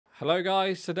Hello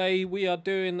guys, today we are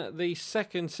doing the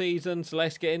second season, so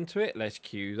let's get into it. Let's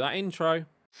cue that intro.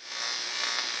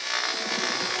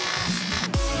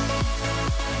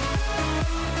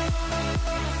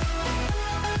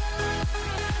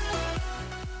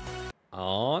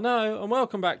 Oh no, and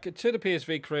welcome back to the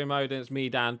PSV Career Mode, and it's me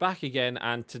Dan back again,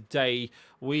 and today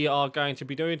we are going to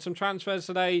be doing some transfers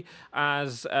today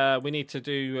as we need to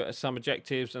do some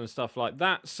objectives and stuff like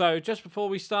that. So just before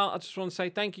we start, I just want to say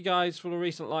thank you guys for the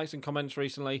recent likes and comments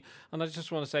recently, and I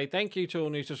just want to say thank you to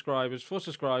all new subscribers for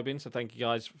subscribing, so thank you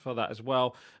guys for that as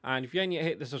well. And if you ain't yet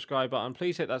hit the subscribe button,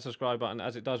 please hit that subscribe button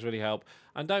as it does really help,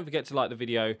 and don't forget to like the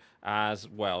video as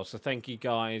well. So thank you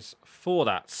guys for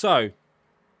that. So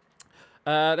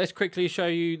let's quickly show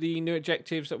you the new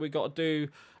objectives that we've got to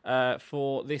do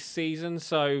for this season.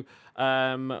 So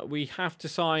we have to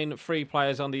sign 3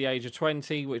 players under the age of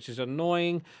 20, which is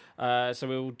annoying. So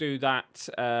we'll do that.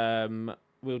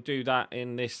 We'll do that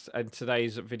in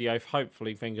today's video.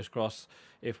 Hopefully, fingers crossed,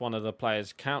 if one of the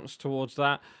players counts towards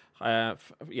that.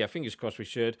 Yeah, fingers crossed we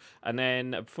should. And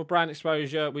then for brand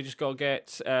exposure, we just got to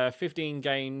get 15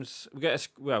 games.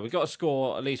 We've got to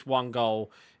score at least 1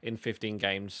 goal in 15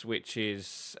 games, which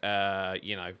is,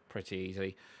 you know, pretty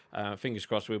easy. Fingers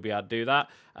crossed we'll be able to do that.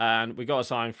 And we got to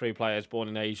sign 3 players born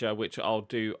in Asia, which I'll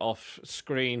do off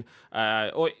screen.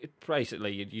 Or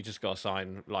basically, you just got to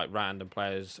sign like random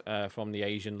players from the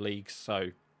Asian leagues. So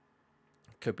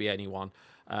could be anyone.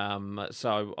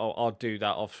 So I'll do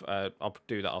that off. I'll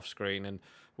do that off screen, and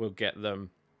we'll get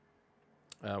them.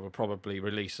 We'll probably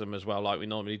release them as well, like we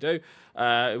normally do.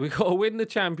 We've got to win the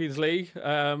Champions League,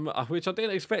 which I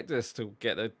didn't expect us to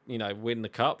get win the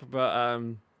cup, but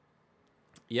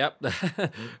yep,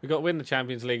 we've got to win the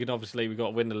Champions League, and obviously we've got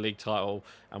to win the league title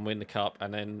and win the cup,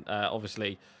 and then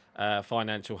obviously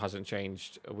financial hasn't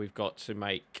changed. We've got to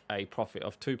make a profit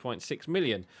of 2.6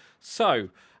 million. So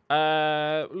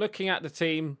looking at the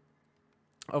team,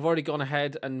 I've already gone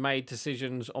ahead and made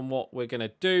decisions on what we're going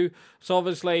to do. So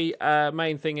obviously,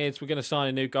 main thing is we're going to sign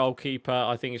a new goalkeeper.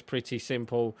 I think it's pretty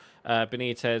simple.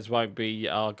 Benitez won't be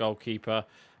our goalkeeper.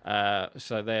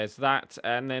 So there's that.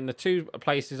 And then the 2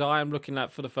 places I am looking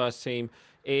at for the first team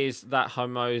is that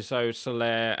Hermoso,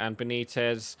 Soler and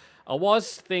Benitez. I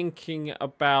was thinking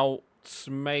about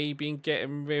maybe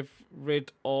getting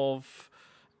rid of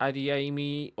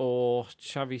Adeyemi or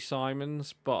Xavi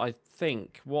Simons, but I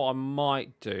think what I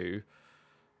might do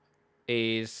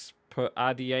is put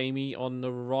Adeyemi on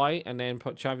the right and then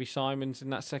put Xavi Simons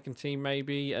in that second team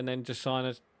maybe, and then just sign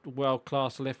a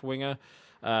world-class left winger.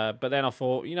 But then I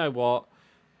thought, you know what,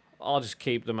 I'll just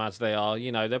keep them as they are.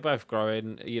 You know, they're both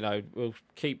growing. You know, we'll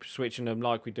keep switching them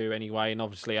like we do anyway. And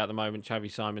obviously at the moment,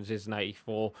 Xavi Simons is an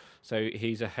 84, so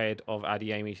he's ahead of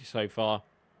Adeyemi so far.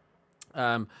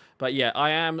 But yeah, I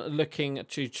am looking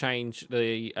to change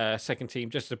the second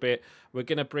team just a bit. We're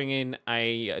going to bring in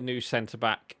a new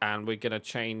centre-back, and we're going to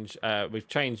change... we've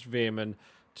changed Veerman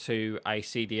to a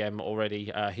CDM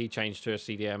already. He changed to a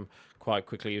CDM quite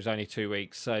quickly. It was only 2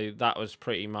 weeks, so that was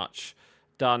pretty much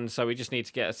done. So we just need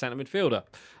to get a centre midfielder.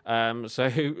 So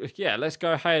yeah, let's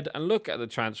go ahead and look at the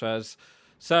transfers.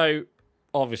 So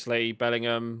obviously,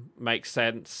 Bellingham makes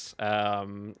sense.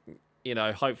 You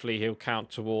know, hopefully he'll count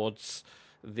towards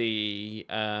the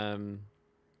under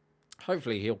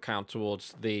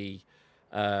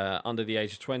the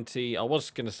age of 20. I was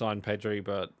going to sign Pedri,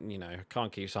 but you know,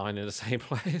 can't keep signing the same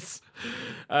players.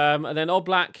 And then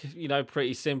Oblak, you know,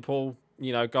 pretty simple.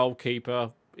 You know, goalkeeper.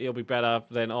 He'll be better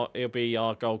than he'll be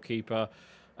our goalkeeper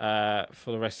for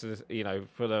the rest of the,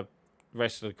 for the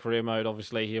rest of the career mode.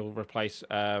 Obviously, he'll replace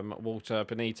Walter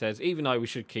Benitez, even though we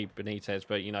should keep Benitez,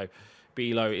 but you know,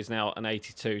 Bilo is now an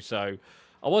 82, so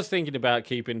I was thinking about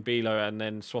keeping Bilo and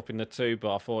then swapping the 2,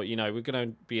 but I thought, you know, we're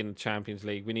going to be in the Champions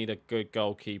League. We need a good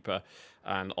goalkeeper,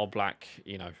 and Oblak,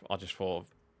 you know, I just thought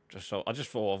of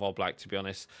Oblak, to be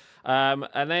honest.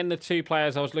 And then the 2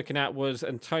 players I was looking at was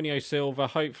Antonio Silva.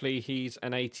 Hopefully he's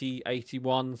an 80,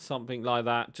 81, something like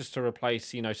that, just to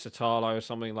replace, you know, Satalo or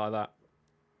something like that.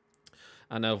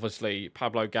 And obviously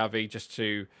Pablo Gavi, just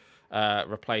to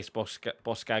replace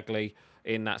Boscagli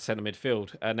in that centre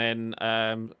midfield. And then,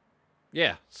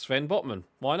 yeah, Sven Botman.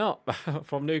 Why not?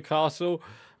 From Newcastle.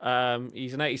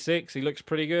 He's an 86. He looks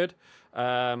pretty good.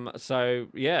 So,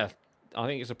 yeah, I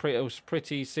think it was a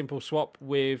pretty simple swap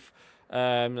with,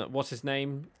 what's his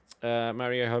name?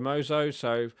 Mario Hermoso.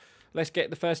 So, let's get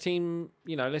the first team,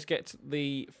 you know, let's get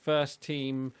the first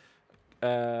team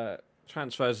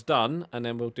transfers done, and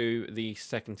then we'll do the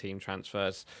second team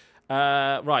transfers.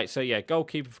 Right, so yeah,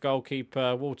 goalkeeper for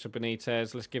goalkeeper, Walter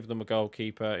Benitez. Let's give them a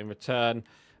goalkeeper in return.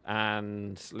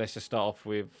 and let's just start off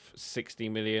with 60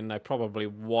 million. They probably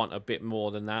want a bit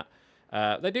more than that.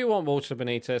 They do want Walter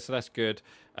Benitez, so that's good.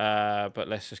 But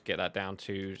let's just get that down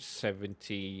to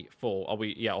 74. Oh,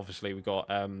 yeah, obviously we got.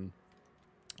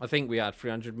 I think we had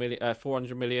 400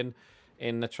 million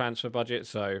in the transfer budget,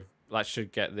 so that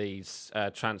should get these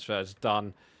transfers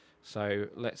done. So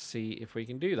let's see if we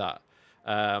can do that.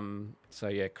 So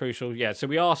yeah, crucial. Yeah, so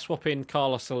we are swapping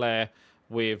Carlos Soler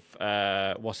with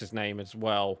what's his name as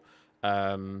well,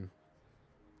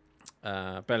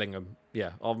 Bellingham.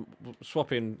 Yeah, I'm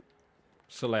swapping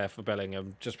Soler for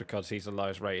Bellingham just because he's the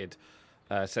lowest rated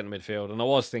centre midfield. And I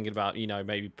was thinking about, you know,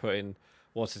 maybe putting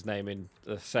what's his name in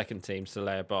the second team,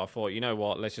 Soler, but I thought, you know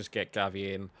what, let's just get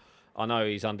Gavi in. I know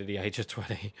he's under the age of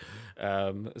 20,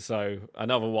 so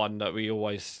another one that we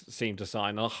always seem to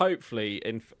sign. And hopefully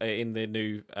in the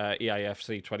new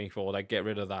EAFC 24 they get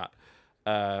rid of that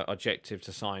objective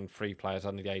to sign 3 players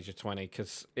under the age of 20,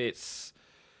 because it's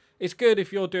good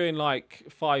if you're doing like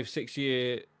 5-6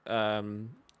 year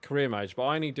career modes, but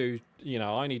I only do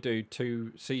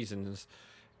 2 seasons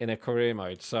in a career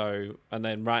mode. So, and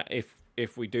then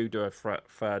if we do a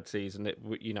third season, it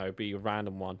would, you know, be a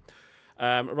random one.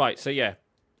 Right, so yeah,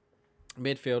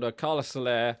 midfielder Carlos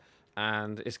Soler,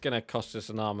 and it's going to cost us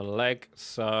an arm and a leg.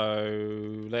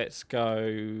 So let's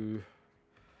go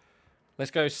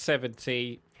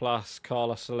 70 plus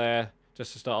Carlos Soler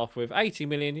just to start off with. 80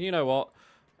 million. You know what?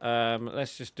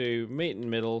 Let's just do meet in the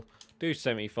middle. Do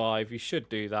 75. You should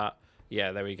do that.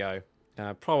 Yeah, there we go.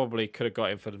 Probably could have got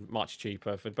him for much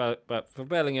cheaper, but for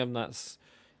Bellingham, that's,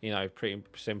 you know, pretty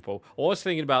simple. I was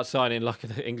thinking about signing like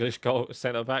an English goal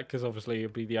centre back, because obviously he'll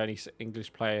be the only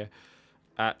English player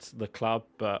at the club.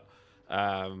 But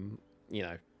you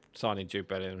know, signing Jude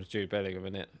Bellingham is Jude Bellingham,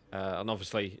 isn't it? And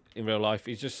obviously in real life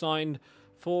he's just signed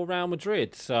for Real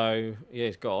Madrid, so yeah,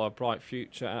 he's got a bright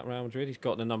future at Real Madrid. He's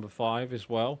got the number 5 as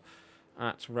well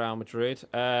at Real Madrid.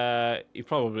 He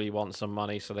probably wants some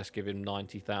money, so let's give him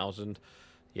 90,000.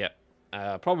 Yep,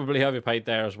 probably overpaid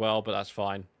there as well, but that's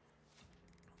fine.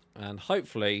 And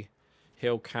hopefully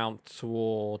he'll count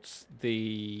towards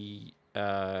the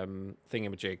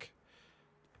thingamajig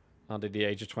under the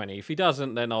age of 20. If he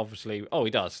doesn't, then obviously... Oh,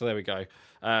 he does, so there we go.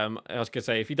 I was going to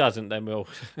say, if he doesn't, then we'll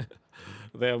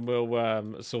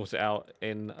sort it out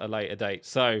in a later date.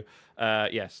 So,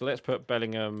 yeah, so let's put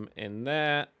Bellingham in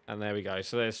there, and there we go.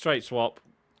 So there's straight swap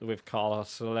with Carlos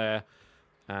Soler,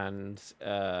 and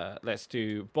let's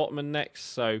do Botman next.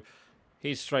 So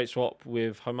he's straight swap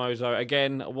with Hermoso.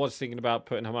 Again, I was thinking about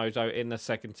putting Hermoso in the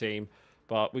second team,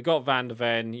 but we got Van der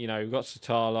Ven, you know, we've got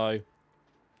Sotalo.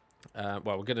 Well,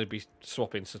 we're going to be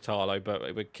swapping Sotalo,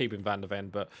 but we're keeping Van der Ven.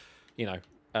 But, you know,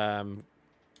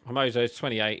 Hermoso's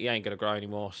 28. He ain't going to grow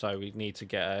anymore, so we need to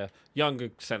get a younger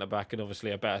centre-back and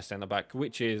obviously a better centre-back,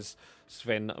 which is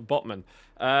Sven Botman.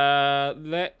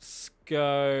 Let's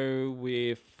go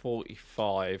with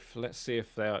 45. Let's see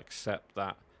if they'll accept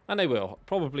that. And they will.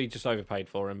 Probably just overpaid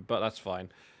for him, but that's fine.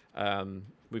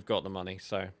 We've got the money,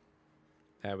 so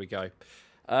there we go.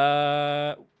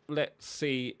 Let's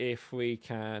see if we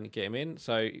can get him in.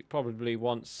 So he probably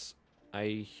wants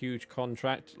a huge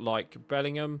contract like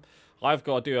Bellingham. I've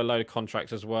got to do a load of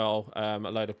contracts as well. A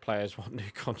load of players want new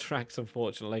contracts,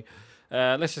 unfortunately.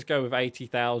 Let's just go with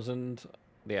 80,000.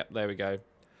 Yeah, there we go.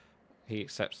 He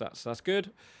accepts that, so that's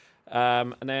good.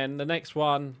 And then the next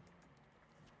one...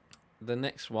 The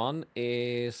next one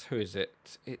is... Who is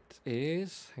it? It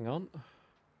is... Hang on.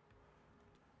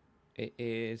 It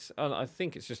is... Oh, I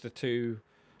think it's just the 2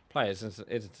 players,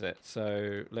 isn't it?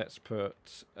 So let's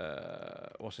put...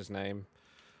 what's his name?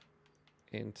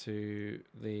 Into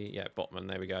the... Yeah, Botman.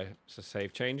 There we go. So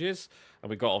save changes.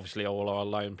 And we've got, obviously, all our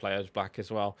loan players back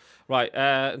as well. Right,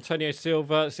 Antonio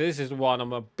Silva. So this is the one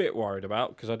I'm a bit worried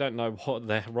about, because I don't know what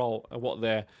their role...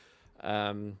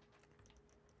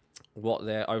 what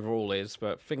their overall is,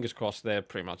 but fingers crossed they're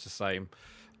pretty much the same.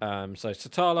 So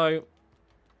Sotalo,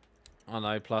 I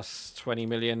know, plus 20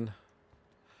 million.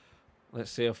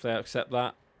 Let's see if they'll accept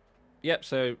that. Yep,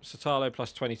 so Sotalo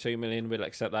plus 22 million, we'll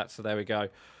accept that, so there we go.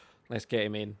 Let's get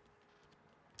him in.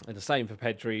 And the same for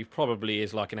Pedri, probably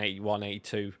is like an 81,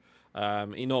 82.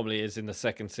 He normally is in the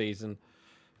second season.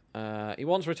 He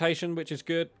wants rotation, which is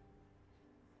good.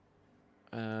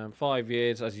 5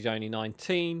 years, as he's only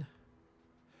 19.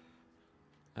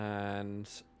 And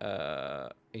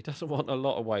he doesn't want a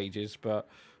lot of wages, but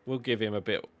we'll give him a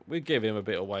bit. We'll give him a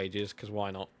bit of wages, because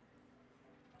why not?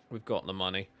 We've got the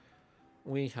money.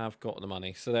 We have got the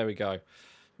money. So there we go.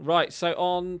 Right. So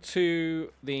on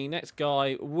to the next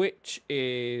guy, which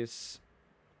is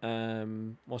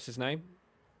what's his name?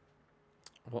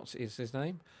 What is his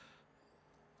name?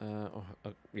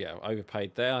 Yeah,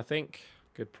 overpaid there, I think.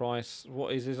 Good price.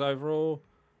 What is his overall?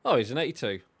 Oh, he's an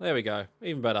 82. There we go.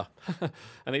 Even better.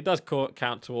 And it does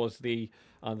count towards the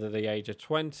under the age of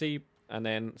 20. And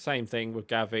then same thing with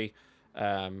Gavi,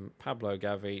 Pablo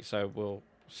Gavi. So we'll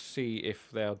see if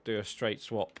they'll do a straight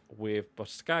swap with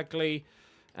Boscagli.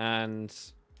 And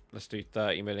let's do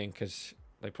 30 million because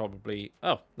they probably...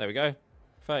 Oh, there we go.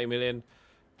 30 million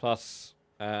plus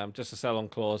just a sell-on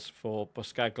clause for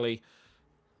Boscagli.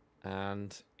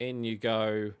 And in you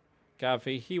go,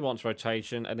 Gavi. He wants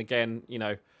rotation. And again, you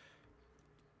know...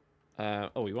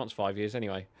 oh, he wants 5 years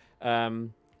anyway.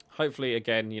 Hopefully,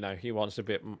 again, you know, he wants a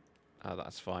bit... Oh,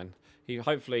 that's fine.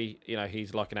 Hopefully, you know,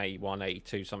 he's like an 81,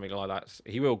 82, something like that.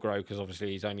 He will grow because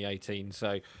obviously he's only 18.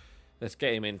 So let's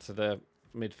get him into the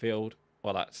midfield.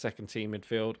 Well, that second team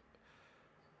midfield.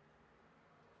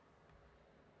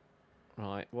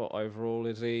 Right, what overall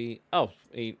is he? Oh,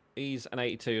 he's an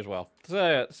 82 as well.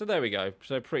 So there we go.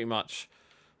 So pretty much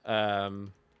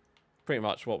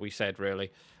what we said,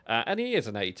 really. And he is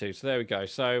an 82, so there we go.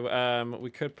 So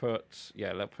we could put,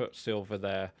 yeah, let's put Silva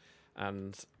there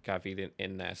and Gavi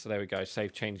in there. So there we go.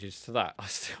 Save changes to that. I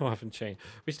still haven't changed.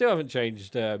 We still haven't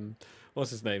changed,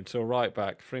 what's his name, to a right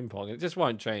back, Frimpong. It just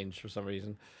won't change for some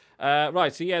reason.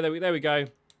 Right, so yeah, there we go.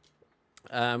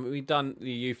 We've done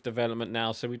the youth development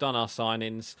now, so we've done our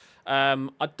signings.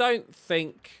 I don't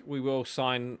think we will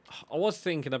sign... I was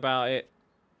thinking about it.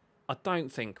 I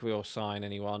don't think we'll sign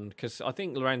anyone because I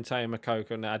think Llorente,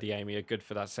 Makoko and Adiemi are good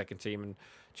for that second team, and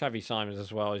Xavi Simons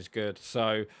as well is good.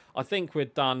 So I think we're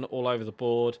done all over the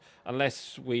board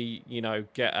unless we, you know,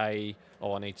 get a...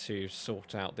 Oh, I need to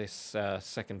sort out this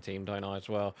second team, don't I, as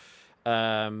well?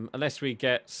 Unless we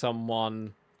get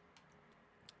someone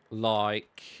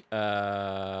like...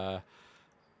 yeah,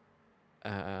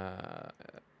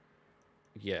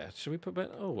 should we put...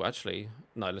 Oh, actually,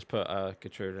 no, let's put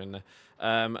Gertrude in there.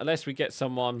 Unless we get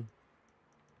someone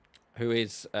who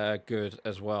is good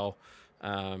as well.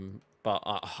 But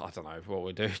I don't know what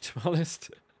we'll do, to be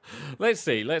honest. Let's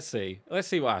see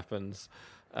what happens.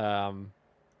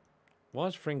 Why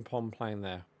is Frimpong playing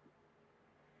there?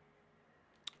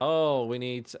 Oh, we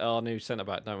need our new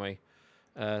centre-back, don't we?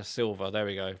 Silva, there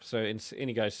we go. So in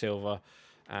he goes Silva,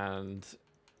 and...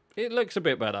 It looks a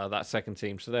bit better, that second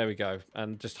team. So there we go.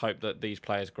 And just hope that these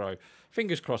players grow.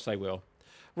 Fingers crossed they will.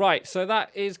 Right, so that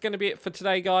is going to be it for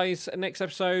today, guys. Next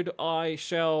episode, I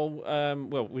shall...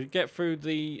 well, we'll get through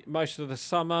most of the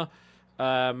summer.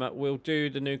 We'll do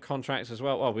the new contracts as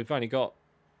well. Well, we've only got,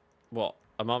 what,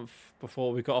 a month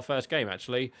before we've got our first game,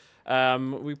 actually.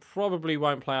 We probably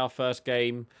won't play our first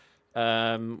game.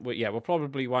 We'll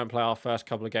probably won't play our first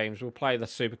couple of games. We'll play the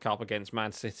Super Cup against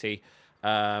Man City.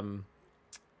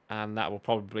 And that will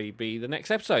probably be the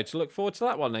next episode. So look forward to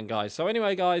that one then, guys. So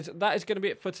anyway, guys, that is going to be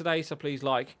it for today. So please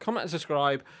like, comment, and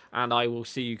subscribe. And I will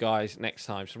see you guys next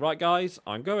time. So right, guys,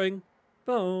 I'm going.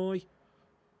 Bye.